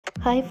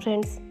Hi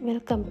friends,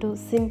 welcome to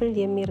Simple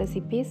Yummy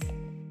Recipes.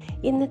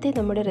 ഇന്നത്തെ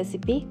നമ്മുടെ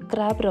recipe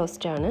crab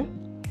roast ആണ്.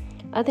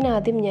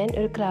 അതിനാദ്യം ഞാൻ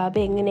ഒരു ക്രാബ്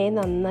എങ്ങനെ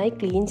നന്നായി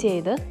ക്ലീൻ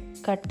ചെയ്ത്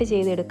കട്ട്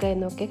ചെയ്തെടുക്കുക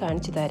എന്നൊക്കെ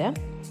കാണിച്ചു തരാം.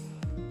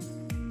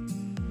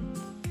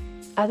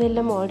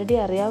 അതെല്ലാം ഓൾറെഡി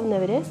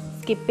അറിയാവുന്നവർ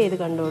സ്കിപ്പ് ചെയ്ത്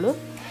കണ്ടോളൂ.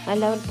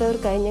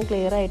 അല്ലാത്തവർക്കായി ഞാൻ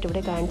ക്ലിയർ ആയിട്ട്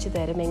ഇവിടെ കാണിച്ചു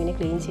തരാം എങ്ങനെ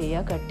ക്ലീൻ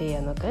ചെയ്യുക കട്ട്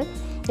ചെയ്യുക എന്നൊക്കെ.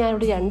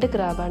 ഞാനിവിടെ 2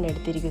 ക്രാബാണ്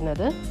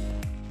എടുത്തിരിക്കുന്നത്.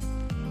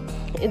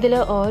 ഇതിൽ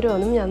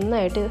ഓരോന്നും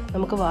നന്നായിട്ട്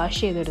നമുക്ക്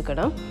വാഷ്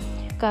ചെയ്തെടുക്കണം.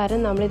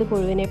 കാരണം നമ്മളിത്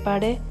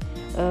മുഴുവനേപ്പാടെ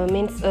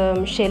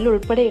ഷെൽ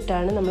ഉൾപ്പെടെ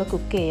ഇട്ടാണ് നമ്മൾ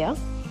കുക്ക് ചെയ്യുക.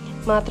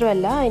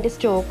 മാത്രമല്ല അതിൻ്റെ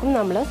സ്റ്റോക്കും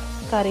നമ്മൾ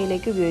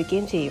കറിയിലേക്ക്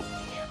ഉപയോഗിക്കുകയും ചെയ്യും.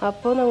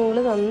 അപ്പോൾ നമ്മൾ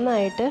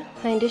നന്നായിട്ട്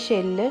അതിൻ്റെ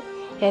ഷെല്ല്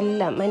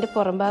എല്ലാം അതിൻ്റെ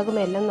പുറംഭാഗം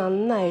എല്ലാം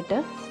നന്നായിട്ട്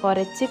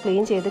ഉരച്ച്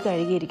ക്ലീൻ ചെയ്ത്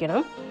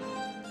കഴുകിയിരിക്കണം.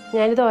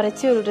 ഞാനിത്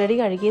ഉരച്ച് ഓൾറെഡി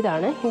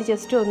കഴുകിയതാണ്. ഇനി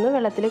ജസ്റ്റ് ഒന്ന്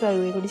വെള്ളത്തിൽ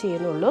കഴുകുകയും കൂടി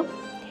ചെയ്യുന്നുള്ളൂ.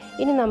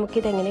 ഇനി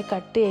നമുക്കിതെങ്ങനെ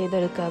കട്ട്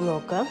ചെയ്തെടുക്കാൻ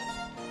നോക്കാം.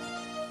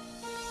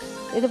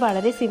 ഇത്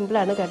വളരെ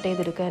സിമ്പിളാണ് കട്ട്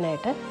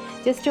ചെയ്തെടുക്കാനായിട്ട്.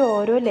 ജസ്റ്റ്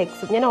ഓരോ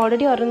ലെഗ്സും ഞാൻ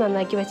ഓൾറെഡി ഒരെണ്ണം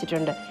നന്നാക്കി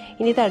വെച്ചിട്ടുണ്ട്.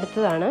 ഇനി ഇത്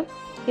അടുത്തതാണ്.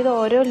 ഇത്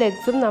ഓരോ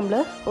ലെഗ്സും നമ്മൾ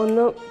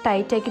ഒന്ന്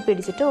ടൈറ്റാക്കി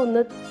പിടിച്ചിട്ട്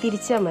ഒന്ന്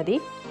തിരിച്ചാൽ മതി.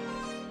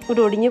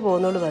 ഇവിടെ ഒടിഞ്ഞു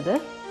പോകുന്നുള്ളൂ. അത്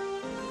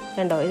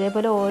കണ്ടോ,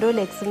 ഇതേപോലെ ഓരോ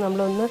ലെഗ്സും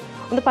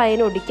നമ്മളൊന്ന്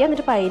പൈന ഒടിക്കുക,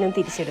 എന്നിട്ട് പൈനും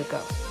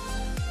തിരിച്ചെടുക്കാം.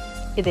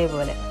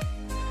 ഇതേപോലെ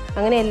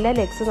അങ്ങനെ എല്ലാ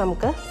ലെഗ്സും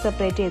നമുക്ക്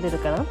സെപ്പറേറ്റ്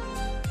ചെയ്തെടുക്കണം.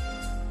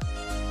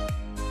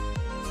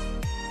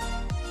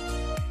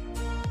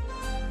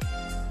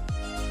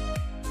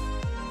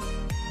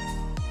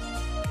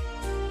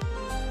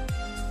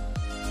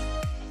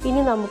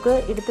 ഇനി നമുക്ക്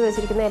എടുത്തു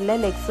വെച്ചിരിക്കുന്ന എല്ലാ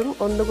ലെഗ്സും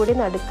ഒന്നുകൂടി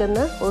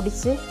നടുക്കുന്ന്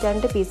ഒടിച്ച്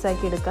 2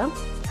 പീസാക്കി എടുക്കാം.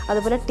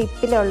 അതുപോലെ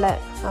ടിപ്പിലുള്ള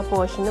ആ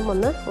പോർഷനും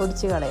ഒന്ന്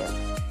ഒടിച്ച് കളയാം.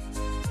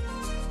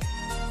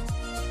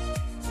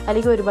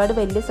 അല്ലെങ്കിൽ ഒരുപാട്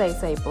വലിയ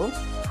സൈസായി പോവും.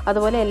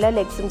 അതുപോലെ എല്ലാ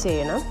ലെഗ്സും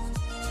ചെയ്യണം.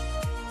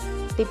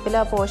 ടിപ്പിൽ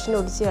ആ പോർഷൻ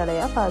ഒടിച്ച്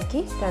കളയുക,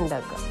 ബാക്കി 2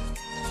 ആക്കുക.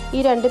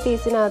 ഈ 2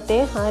 പീസിനകത്തെ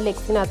ആ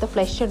ലെഗ്സിനകത്ത്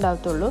ഫ്ലഷ്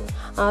ഉണ്ടാകത്തുള്ളൂ.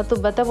 ആ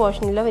തുമ്പത്തെ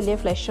പോർഷനിൽ വലിയ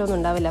ഫ്ലഷ് ഒന്നും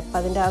ഉണ്ടാവില്ല. അപ്പം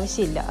അതിൻ്റെ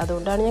ആവശ്യമില്ല.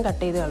 അതുകൊണ്ടാണ് ഞാൻ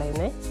കട്ട് ചെയ്ത്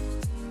കളയുന്നത്.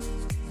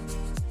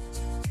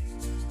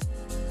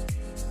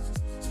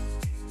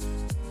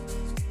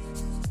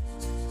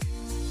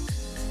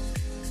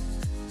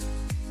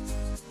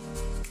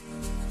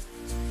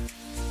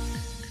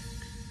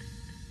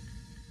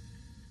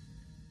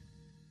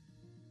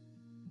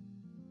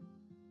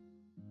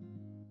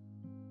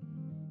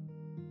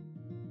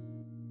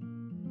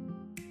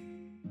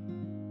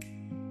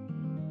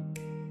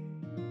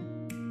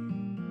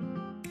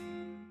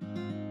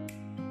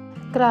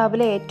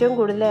 ക്രാബിലെ ഏറ്റവും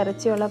കൂടുതൽ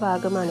ഇറച്ചിയുള്ള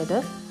ഭാഗമാണിത്.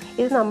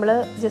 ഇത് നമ്മൾ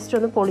ജസ്റ്റ്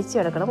ഒന്ന്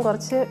പൊളിച്ചെടുക്കണം.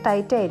 കുറച്ച്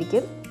ടൈറ്റ്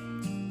ആയിരിക്കും.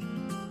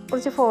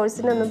 കുറച്ച്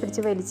ഫോഴ്സിനൊന്നും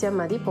പിടിച്ച് വലിച്ചാൽ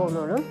മതി,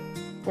 പോന്നോളും.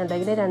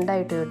 ഇങ്ങനെ 2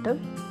 ആയിട്ട് കിട്ടും.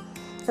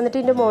 എന്നിട്ട്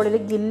ഇതിൻ്റെ മുകളിൽ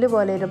ഗില്ല്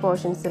പോലെയുള്ള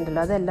പോർഷൻസ്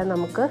ഉണ്ടല്ലോ, അതെല്ലാം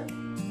നമുക്ക്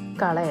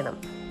കളയണം.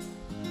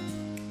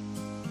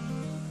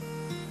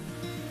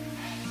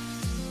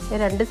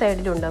 2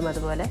 സൈഡിലും ഉണ്ടാകും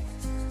അതുപോലെ.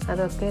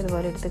 അതൊക്കെ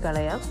ഇതുപോലെ എടുത്ത്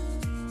കളയാം.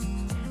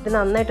 ഇത്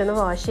നന്നായിട്ടൊന്ന്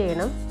വാഷ്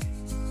ചെയ്യണം.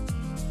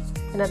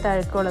 ഇതിനകത്ത്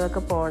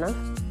അഴുക്കുള്ളതൊക്കെ പോകണം.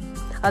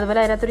 അതുപോലെ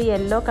അതിനകത്തൊരു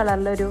യെല്ലോ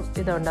കളറിലൊരു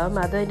ഇതുണ്ടാവും,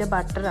 അത് അതിൻ്റെ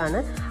ബട്ടറാണ്.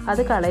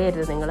 അത്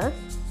കളയരുത് നിങ്ങൾ.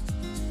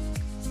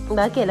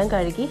 ബാക്കിയെല്ലാം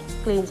കഴുകി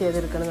ക്ലീൻ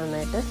ചെയ്തെടുക്കണം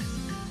നന്നായിട്ട്.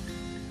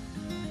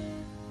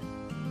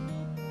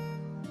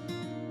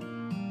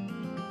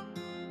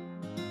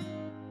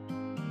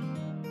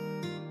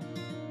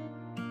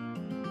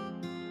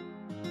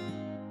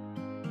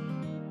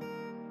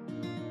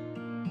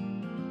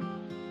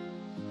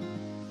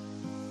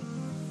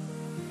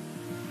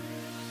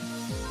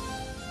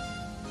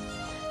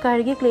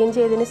 കഴുകി ക്ലീൻ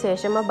ചെയ്തതിന്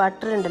ശേഷം ആ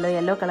ബട്ടർ ഉണ്ടല്ലോ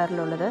യെല്ലോ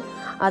കളറിലുള്ളത്,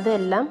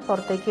 അതെല്ലാം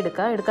പുറത്തേക്ക്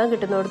എടുക്കാൻ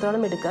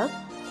കിട്ടുന്നിടത്തോളം എടുക്കുക.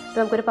 ഇത്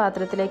നമുക്കൊരു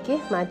പാത്രത്തിലേക്ക്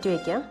മാറ്റി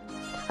വയ്ക്കാം.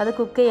 അത്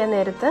കുക്ക് ചെയ്യാൻ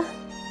നേരത്ത്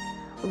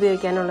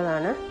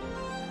ഉപയോഗിക്കാനുള്ളതാണ്.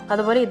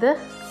 അതുപോലെ ഇത്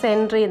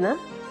സെൻറ്ററിൽ നിന്ന്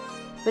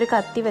ഒരു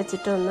കത്തി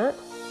വെച്ചിട്ടൊന്ന്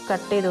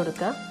കട്ട് ചെയ്ത്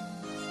കൊടുക്കുക.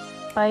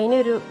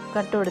 അതിനൊരു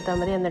കട്ട് കൊടുത്താൽ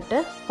മതി. എന്നിട്ട്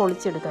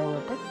പൊളിച്ചെടുക്കാം.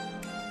 ഇങ്ങോട്ട്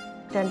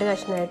 2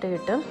 കഷ്ണമായിട്ട്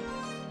കിട്ടും.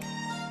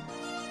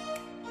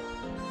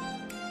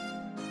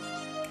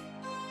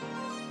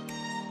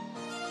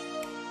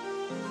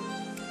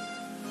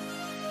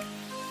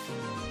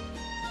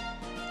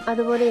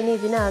 അതുപോലെ ഇനി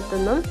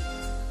ഇതിനകത്തൊന്നും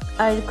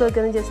അഴുക്കൊക്കെ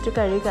ഒന്ന് ജസ്റ്റ്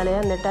കഴുകി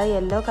കളയാം. എന്നിട്ട് ആ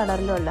യെല്ലോ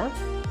കളറിലുള്ള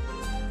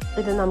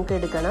ഇത് നമുക്ക്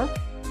എടുക്കണം.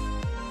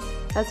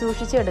 അത്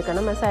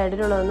സൂക്ഷിച്ചെടുക്കണം. ആ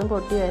സൈഡിലുള്ളതൊന്നും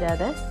പൊട്ടി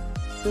വരാതെ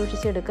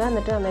സൂക്ഷിച്ചെടുക്കുക.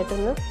 എന്നിട്ട്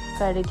നന്നായിട്ടൊന്ന്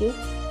കഴുകി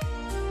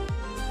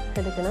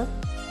എടുക്കണം.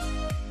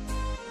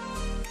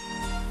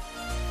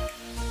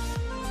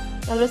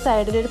 അതുപോലെ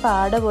സൈഡിലൊരു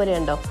പാട പോലെ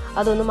ഉണ്ടോ,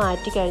 അതൊന്ന്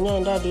മാറ്റിക്കഴിഞ്ഞാൽ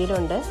അതിൻ്റെ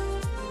അടിയിലുണ്ട്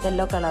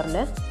യെല്ലോ കളറിൽ,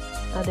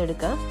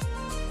 അതെടുക്കാം.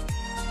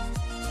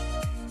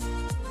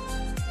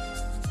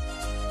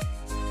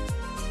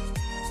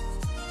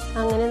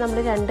 അങ്ങനെ നമ്മൾ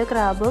 2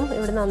 ക്രാബും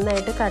ഇവിടെ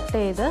നന്നായിട്ട് കട്ട്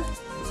ചെയ്ത്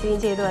ക്ലീൻ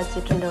ചെയ്ത്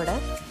വച്ചിട്ടുണ്ട് ഇവിടെ.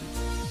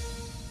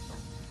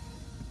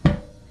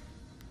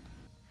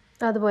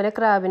 അതുപോലെ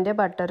ക്രാബിൻ്റെ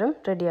ബട്ടറും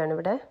റെഡിയാണ്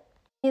ഇവിടെ.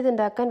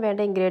 ഇതുണ്ടാക്കാൻ വേണ്ട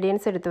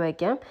ഇൻഗ്രീഡിയൻസ് എടുത്ത്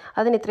വയ്ക്കാം.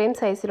 അതിന് ഇത്രയും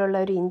സൈസിലുള്ള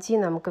ഒരു ഇഞ്ചി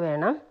നമുക്ക്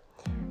വേണം.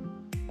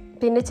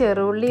 പിന്നെ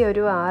ചെറുള്ളി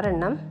ഒരു 6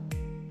 എണ്ണം.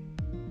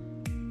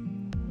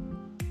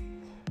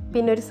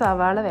 പിന്നെ ഒരു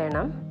സവാള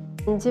വേണം.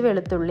 5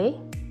 വെളുത്തുള്ളി,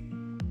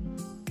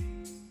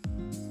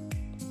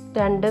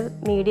 2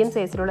 മീഡിയം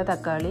സൈസിലുള്ള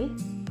തക്കാളി,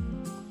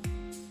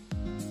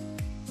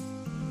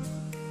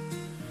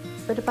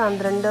 ഒരു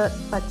 12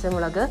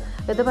 പച്ചമുളക്.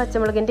 ഇത്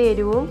പച്ചമുളകിൻ്റെ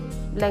എരിവും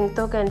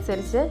ലെങ്ത്തൊക്കെ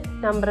അനുസരിച്ച്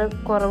നമ്പർ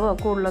കുറവോ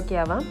കൂടുതലൊക്കെ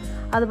ആവാം.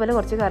 അതുപോലെ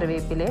കുറച്ച്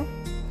കറിവേപ്പിലയും.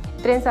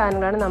 ഇത്രയും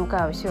സാധനങ്ങളാണ് നമുക്ക്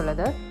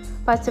ആവശ്യമുള്ളത്.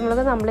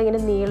 പച്ചമുളക് നമ്മളിങ്ങനെ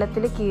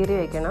നീളത്തിൽ കീറി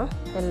വയ്ക്കണം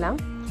എല്ലാം.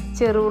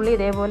 ചെറുള്ളി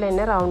ഇതേപോലെ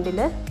തന്നെ റൗണ്ടിൽ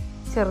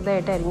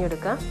ചെറുതായിട്ട്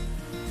അരിഞ്ഞെടുക്കാം.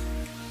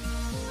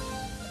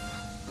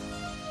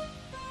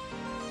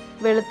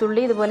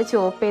 വെളുത്തുള്ളി ഇതുപോലെ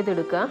ചോപ്പ്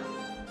ചെയ്തെടുക്കുക.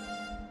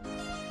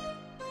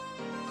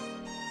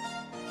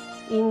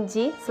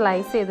 ഇഞ്ചി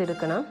സ്ലൈസ്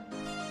ചെയ്തെടുക്കണം.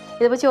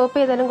 ഇതിപ്പോൾ ചോപ്പ്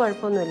ചെയ്താലും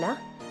കുഴപ്പമൊന്നുമില്ല.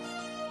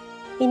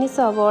 ഇനി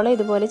സവോള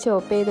ഇതുപോലെ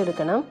ചോപ്പ്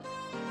ചെയ്തെടുക്കണം.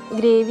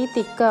 ഗ്രേവി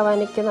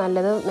തിക്കാവാനൊക്കെ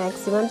നല്ലത്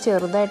മാക്സിമം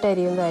ചെറുതായിട്ട്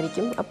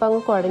അരിയുന്നതായിരിക്കും. അപ്പോൾ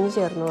അങ്ങ് കുഴഞ്ഞ്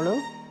ചേർന്നോളും.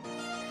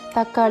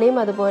 തക്കാളിയും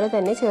അതുപോലെ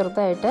തന്നെ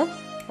ചെറുതായിട്ട്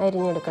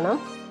അരിഞ്ഞെടുക്കണം.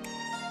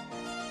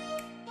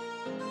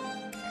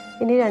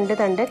 ഇനി 2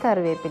 തണ്ട്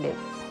കറിവേപ്പിലയും.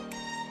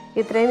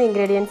 ഇത്രയും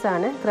ഇൻഗ്രീഡിയൻസ്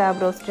ആണ്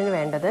ക്രാബ് റോസ്റ്റിന്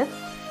വേണ്ടത്.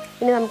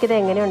 ഇനി നമുക്കിത്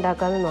എങ്ങനെ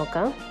ഉണ്ടാക്കാമെന്ന്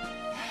നോക്കാം.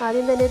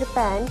 ആദ്യം തന്നെ ഒരു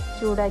പാൻ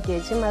ചൂടാക്കി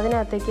വെച്ചും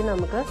അതിനകത്തേക്ക്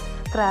നമുക്ക്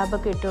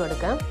ക്രാബൊക്കെ ഇട്ട്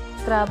കൊടുക്കാം.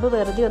 ക്രാബ്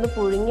വെറുതെ ഒന്ന്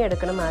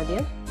പുഴുങ്ങിയെടുക്കണം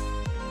ആദ്യം.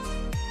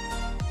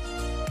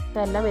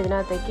 ഇതെല്ലാം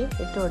ഇതിനകത്തേക്ക്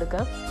ഇട്ട്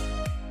കൊടുക്കാം.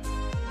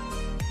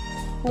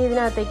 ഇനി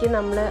ഇതിനകത്തേക്ക്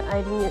നമ്മൾ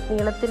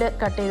നീളത്തിൽ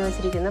കട്ട് ചെയ്ത്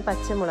വെച്ചിരിക്കുന്ന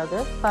പച്ചമുളക്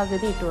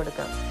പകുതി ഇട്ട്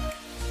കൊടുക്കാം.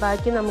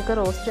 ബാക്കി നമുക്ക്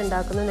റോസ്റ്റ്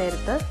ഉണ്ടാക്കുന്ന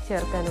നേരത്ത്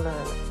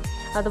ചേർക്കാനുള്ളതാണ്.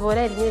 അതുപോലെ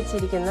അരിഞ്ഞു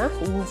വെച്ചിരിക്കുന്ന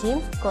ഇഞ്ചിയും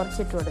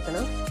കുറച്ചിട്ട്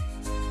കൊടുക്കണം.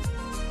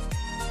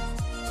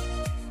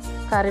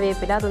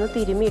 കറിവേപ്പില അതൊന്ന്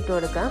തിരുമ്മി ഇട്ട്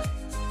കൊടുക്കാം.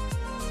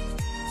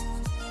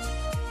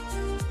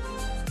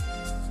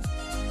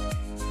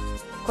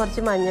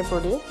 കുറച്ച്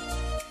മഞ്ഞൾപ്പൊടി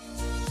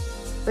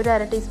ഒരു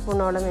 1/2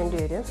 ടീസ്പൂണോളം വേണ്ടി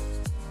വരും.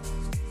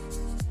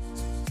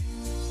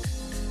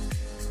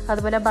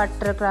 അതുപോലെ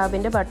ബട്ടർ,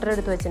 ക്രാബിൻ്റെ ബട്ടർ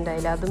എടുത്ത്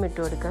വെച്ചിട്ടുണ്ടായില്ല, അതും ഇട്ട്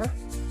കൊടുക്കാം.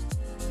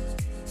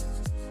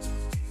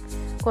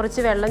 കുറച്ച്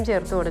വെള്ളം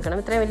ചേർത്ത് കൊടുക്കണം.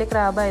 ഇത്രയും വലിയ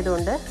ക്രാബ്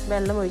ആയതുകൊണ്ട്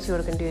വെള്ളം ഒഴിച്ച്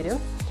കൊടുക്കേണ്ടി വരും.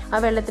 ആ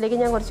വെള്ളത്തിലേക്ക്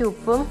ഞാൻ കുറച്ച്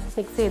ഉപ്പും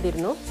മിക്സ്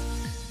ചെയ്തിരുന്നു.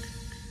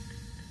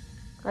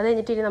 അത്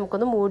കഴിഞ്ഞിട്ട് ഇനി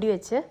നമുക്കൊന്ന് മൂടി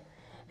വെച്ച്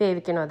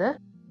വേവിക്കണം. അത്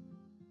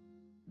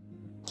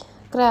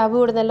ക്രാബ്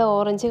ഇവിടെ നല്ല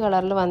ഓറഞ്ച്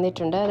കളറിൽ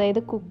വന്നിട്ടുണ്ട്.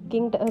 അതായത്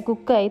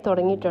കുക്കായി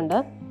തുടങ്ങിയിട്ടുണ്ട്.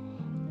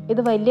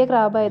 ഇത് വലിയ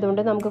ക്രാബ്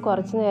ആയതുകൊണ്ട് നമുക്ക്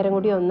കുറച്ച് നേരം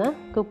കൂടി ഒന്ന്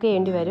കുക്ക്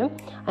ചെയ്യേണ്ടി വരും.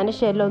 അതിൻ്റെ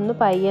ഷെല്ലൊന്ന്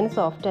പയ്യന്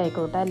സോഫ്റ്റ്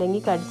ആയിക്കോട്ടെ,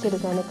 അല്ലെങ്കിൽ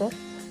കടിച്ചെടുക്കാനൊക്കെ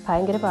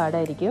ഭയങ്കര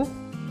പാടായിരിക്കും.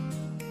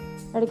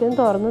 ഇടയ്ക്കൊന്ന്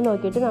തുറന്ന്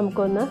നോക്കിയിട്ട്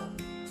നമുക്കൊന്ന്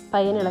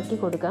പയ്യൻ ഇളക്കി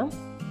കൊടുക്കാം.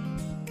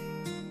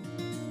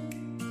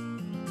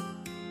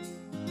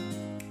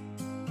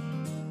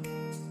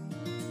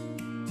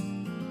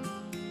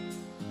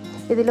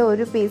 ഇതിൽ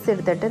ഒരു പീസ്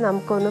എടുത്തിട്ട്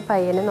നമുക്കൊന്ന്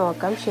പയ്യനെ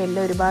നോക്കാം, ഷെല്ല്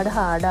ഒരുപാട്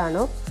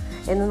ഹാർഡാണോ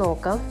എന്ന്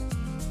നോക്കാം.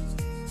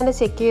 അതിൻ്റെ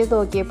ചെക്ക് ചെയ്ത്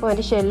നോക്കിയപ്പോൾ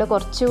അതിൻ്റെ ഷെല്ല്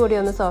കുറച്ചുകൂടി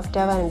ഒന്ന് സോഫ്റ്റ്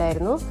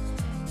ആവാനുണ്ടായിരുന്നു.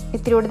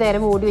 ഇത്തിരി കൂടി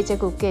നേരം മൂടി വെച്ച്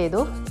കുക്ക്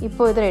ചെയ്തു.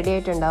 ഇപ്പോൾ ഇത് റെഡി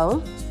ആയിട്ടുണ്ടാവും.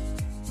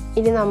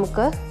 ഇനി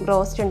നമുക്ക്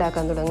ബ്രോസ്റ്റ്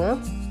ഉണ്ടാക്കാൻ തുടങ്ങാം.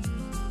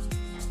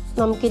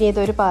 നമുക്കിനി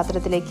ഇതൊരു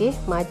പാത്രത്തിലേക്ക്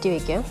മാറ്റി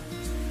വയ്ക്കാം.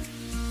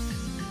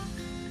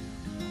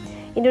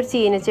 ഇനി ഒരു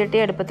ചീനച്ചട്ടി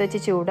അടുപ്പത്ത്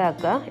വെച്ച്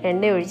ചൂടാക്കുക.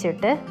 എണ്ണ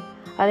ഒഴിച്ചിട്ട്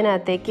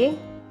അതിനകത്തേക്ക്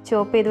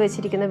ചോപ്പ് ചെയ്ത്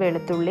വെച്ചിരിക്കുന്ന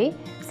വെളുത്തുള്ളി,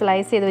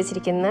 സ്ലൈസ് ചെയ്ത്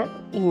വെച്ചിരിക്കുന്ന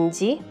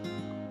ഇഞ്ചി,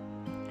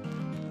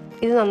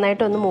 ഇത്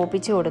നന്നായിട്ടൊന്ന്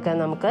മൂപ്പിച്ച് കൊടുക്കാം.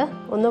 നമുക്ക്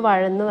ഒന്ന്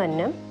വഴന്ന്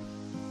വന്നെ.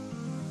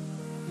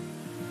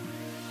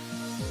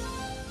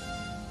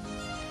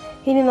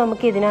 ഇനി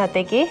നമുക്ക്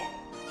ഇതിനകത്തേക്ക്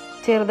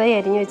ചെറുതായി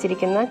അരിഞ്ഞു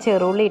വെച്ചിരിക്കുന്ന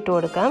ചെറുള്ളി ഇട്ട്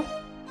കൊടുക്കാം.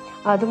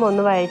 അതും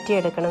ഒന്ന്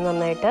വഴറ്റിയെടുക്കണം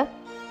നന്നായിട്ട്.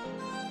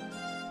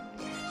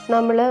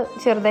 നമ്മൾ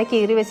ചെറുതായി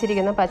കീറി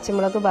വെച്ചിരിക്കുന്ന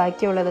പച്ചമുളക്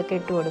ബാക്കിയുള്ളതൊക്കെ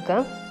ഇട്ട്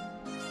കൊടുക്കാം.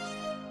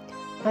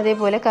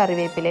 അതേപോലെ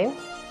കറിവേപ്പിലയും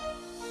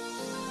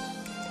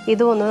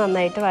ഇതും ഒന്ന്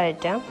നന്നായിട്ട്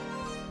വഴറ്റാം.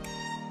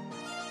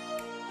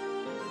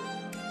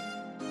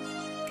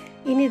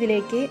 ഇനി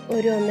ഇതിലേക്ക്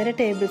ഒരു 1.5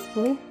 ടേബിൾ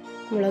സ്പൂൺ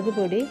മുളക്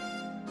പൊടി,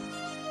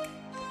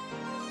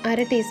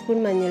 1/2 ടീസ്പൂൺ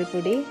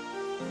മഞ്ഞൾപ്പൊടി,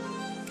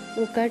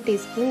 3/4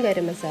 ടീസ്പൂൺ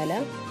ഗരം മസാല,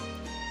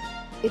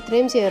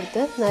 ഇത്രയും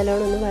ചേർത്ത്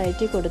നല്ലോണം ഒന്ന്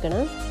വഴറ്റി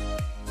കൊടുക്കണം.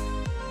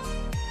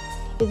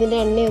 ഇതിൻ്റെ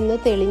എണ്ണയൊന്ന്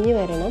തെളിഞ്ഞ്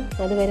വരണം,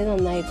 അതുവരെ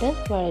നന്നായിട്ട്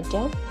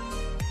വഴറ്റാം.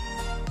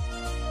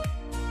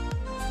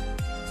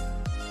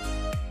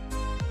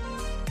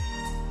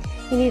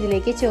 ഇനി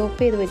ഇതിലേക്ക് ചോപ്പ്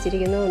ചെയ്ത്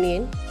വെച്ചിരിക്കുന്ന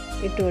ഓണിയൻ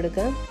ഇട്ട്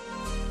കൊടുക്കാം.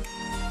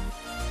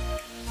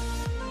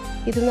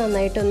 ഇത്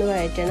നന്നായിട്ടൊന്ന്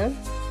വഴറ്റണം.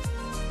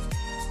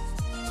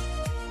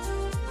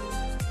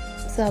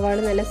 സവാള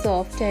നല്ല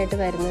സോഫ്റ്റ് ആയിട്ട്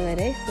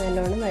വരുന്നവരെ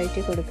നല്ലോണം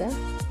വഴറ്റി കൊടുക്കുക.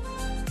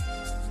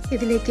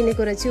 ഇതിലേക്ക് ഇനി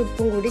കുറച്ച്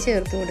ഉപ്പും കൂടി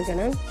ചേർത്ത്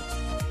കൊടുക്കണം.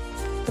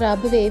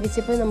 ക്രാബ്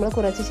വേവിച്ചപ്പോൾ നമ്മൾ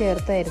കുറച്ച്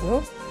ചേർത്തായിരുന്നു,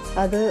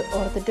 അത്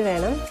ഓർത്തിട്ട്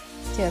വേണം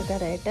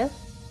ചേർക്കാനായിട്ട്.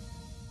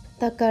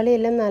 തക്കാളി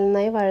എല്ലാം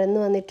നന്നായി വഴന്നു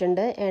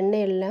വന്നിട്ടുണ്ട്,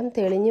 എണ്ണയെല്ലാം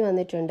തെളിഞ്ഞു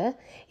വന്നിട്ടുണ്ട്.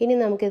 ഇനി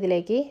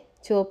നമുക്കിതിലേക്ക്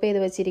ചോപ്പ് ചെയ്ത്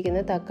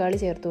വെച്ചിരിക്കുന്ന തക്കാളി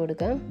ചേർത്ത്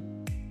കൊടുക്കാം.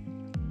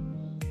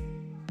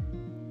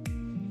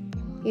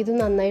 ഇത്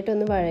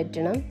നന്നായിട്ടൊന്ന്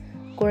വഴറ്റണം,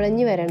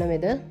 കുഴഞ്ഞു വരണം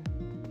ഇത്,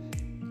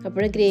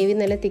 അപ്പോൾ ഗ്രേവി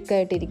നല്ല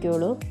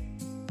തിക്കായിട്ടിരിക്കുള്ളൂ.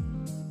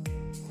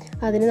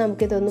 അതിന്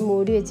നമുക്കിതൊന്ന്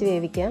മൂടി വെച്ച്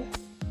വേവിക്കാം.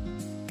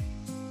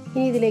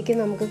 ഇനി ഇതിലേക്ക്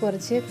നമുക്ക്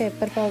കുറച്ച്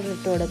പെപ്പർ പൗഡർ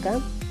ഇട്ട് കൊടുക്കാം.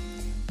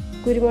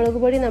 കുരുമുളക്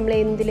പൊടി നമ്മൾ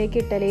എന്തിലേക്ക്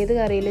ഇട്ടാലും ഏത്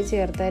കറിയിൽ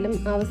ചേർത്താലും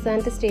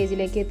അവസാനത്തെ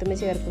സ്റ്റേജിലേക്ക് എത്തുമ്പോൾ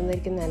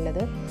ചേർക്കുന്നതായിരിക്കും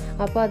നല്ലത്.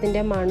 അപ്പോൾ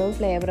അതിൻ്റെ മണവും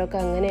ഫ്ലേവറൊക്കെ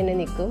അങ്ങനെ തന്നെ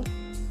നിൽക്കും.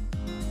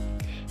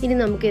 ഇനി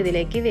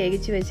നമുക്കിതിലേക്ക്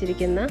വേവിച്ച്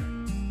വെച്ചിരിക്കുന്ന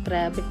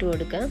ക്രാബ് ഇട്ട്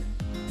കൊടുക്കാം.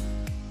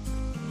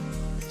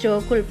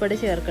 സ്റ്റോക്ക് ഉൾപ്പെടെ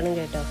ചേർക്കണം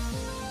കേട്ടോ.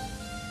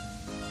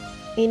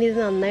 ഇനി ഇത്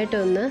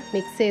നന്നായിട്ടൊന്ന്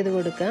മിക്സ് ചെയ്ത്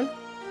കൊടുക്കാം.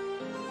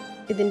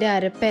 ഇതിൻ്റെ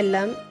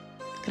അരപ്പെല്ലാം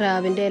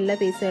ക്രാബിൻ്റെ എല്ലാ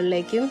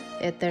പീസുകളിലേക്കും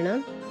എത്തണം.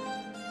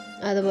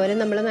 അതുപോലെ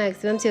നമ്മൾ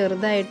മാക്സിമം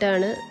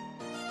ചെറുതായിട്ടാണ്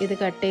ഇത്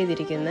കട്ട്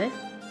ചെയ്തിരിക്കുന്നത്.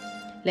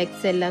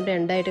 ലെഗ്സ് എല്ലാം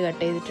രണ്ടായിട്ട്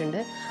കട്ട് ചെയ്തിട്ടുണ്ട്.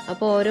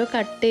 അപ്പോൾ ഓരോ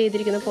കട്ട്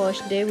ചെയ്തിരിക്കുന്ന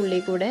പോർഷൻ്റെ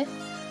ഉള്ളിൽ കൂടെ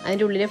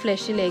അതിൻ്റെ ഉള്ളിലെ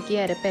ഫ്ലഷിലേക്ക്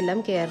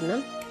അരപ്പെല്ലാം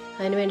കയറണം.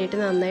 അതിന് വേണ്ടിയിട്ട്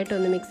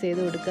നന്നായിട്ടൊന്ന് മിക്സ്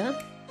ചെയ്ത് കൊടുക്കുക.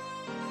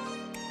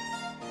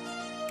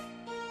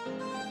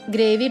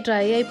 ഗ്രേവി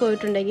ഡ്രൈ ആയി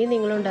പോയിട്ടുണ്ടെങ്കിൽ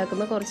നിങ്ങൾ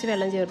ഉണ്ടാക്കുമ്പോൾ കുറച്ച്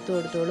വെള്ളം ചേർത്ത്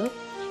കൊടുത്തോളൂ.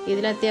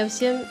 ഇതിൽ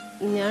അത്യാവശ്യം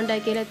ഞാൻ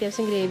ഉണ്ടാക്കിയതിൽ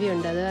അത്യാവശ്യം ഗ്രേവി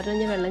ഉണ്ട്, അത് കാരണം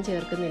ഞാൻ വെള്ളം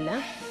ചേർക്കുന്നില്ല.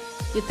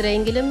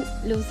 ഇത്രയെങ്കിലും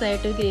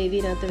ലൂസായിട്ട് ഗ്രേവി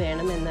ഇതിനകത്ത്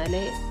വേണം,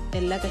 എന്നാലേ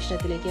എല്ലാ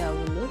കഷ്ണത്തിലേക്കും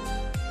ആവുള്ളൂ.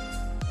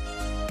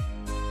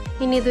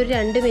 ഇനി ഇതൊരു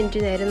 2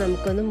 മിനിറ്റ് നേരം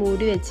നമുക്കൊന്ന്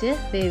മൂടി വെച്ച്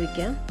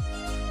വേവിക്കാം.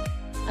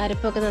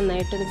 അരപ്പൊക്കെ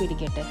നന്നായിട്ടൊന്ന്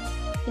പിടിക്കട്ടെ.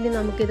 ഇനി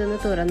നമുക്കിതൊന്ന്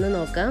തുറന്ന്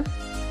നോക്കാം.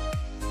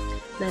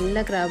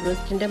 നല്ല ക്രാബ്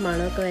റോസ്റ്റിൻ്റെ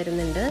മണമൊക്കെ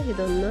വരുന്നുണ്ട്.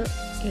 ഇതൊന്ന്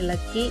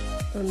ഇളക്കി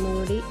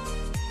ഒന്നുകൂടി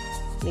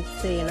മിക്സ്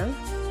ചെയ്യണം.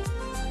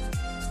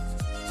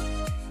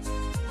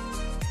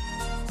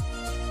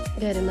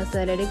 ഗരം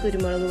മസാലയുടെയും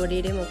കുരുമുളക്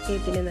പൊടിയുടെയും ഒക്കെ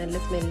ഇതിന് നല്ല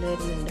സ്മെല്ല്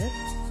വരുന്നുണ്ട്.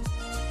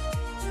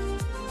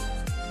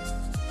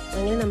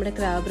 അങ്ങനെ നമ്മുടെ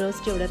ക്രാബ്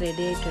റോസ്റ്റ് ഇവിടെ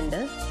റെഡി ആയിട്ടുണ്ട്.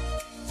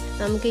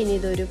 നമുക്ക് ഇനി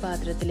ഇതൊരു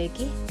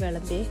പാത്രത്തിലേക്ക്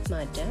വിളമ്പി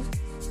മാറ്റാം.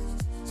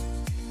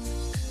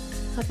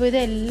 അപ്പോൾ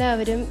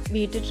ഇതെല്ലാവരും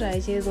വീട്ടിൽ ട്രൈ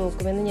ചെയ്ത്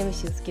നോക്കുമെന്ന് ഞാൻ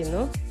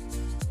വിശ്വസിക്കുന്നു.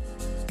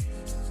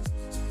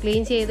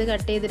 ക്ലീൻ ചെയ്ത്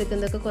കട്ട്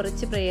ചെയ്തെടുക്കുന്നതൊക്കെ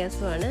കുറച്ച്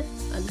പ്രയാസമാണ്.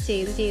 അത്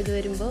ചെയ്ത്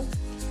വരുമ്പോൾ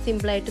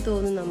സിമ്പിളായിട്ട്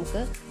തോന്നും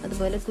നമുക്ക്.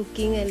 അതുപോലെ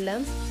കുക്കിംഗ്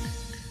എല്ലാം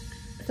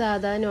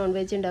സാധാ നോൺ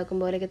വെജ് ഉണ്ടാക്കും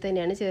പോലെയൊക്കെ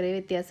തന്നെയാണ്, ചെറിയ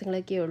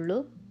വ്യത്യാസങ്ങളൊക്കെ ഉള്ളൂ.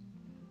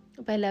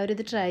 അപ്പോൾ എല്ലാവരും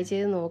ഇത് ട്രൈ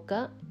ചെയ്ത് നോക്കുക,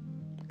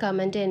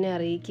 കമൻറ്റ് എന്നെ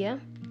അറിയിക്കുക,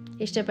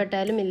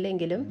 ഇഷ്ടപ്പെട്ടാലും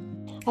ഇല്ലെങ്കിലും.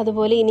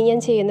 അതുപോലെ ഇനി ഞാൻ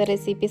ചെയ്യുന്ന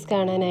റെസിപ്പീസ്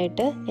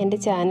കാണാനായിട്ട് എൻ്റെ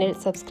ചാനൽ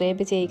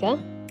സബ്സ്ക്രൈബ് ചെയ്യുക.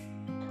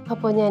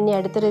 അപ്പോൾ ഞാൻ ഇനി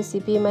അടുത്ത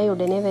റെസിപ്പിയുമായി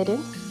ഉടനെ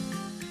വരും.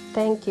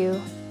 Thank you.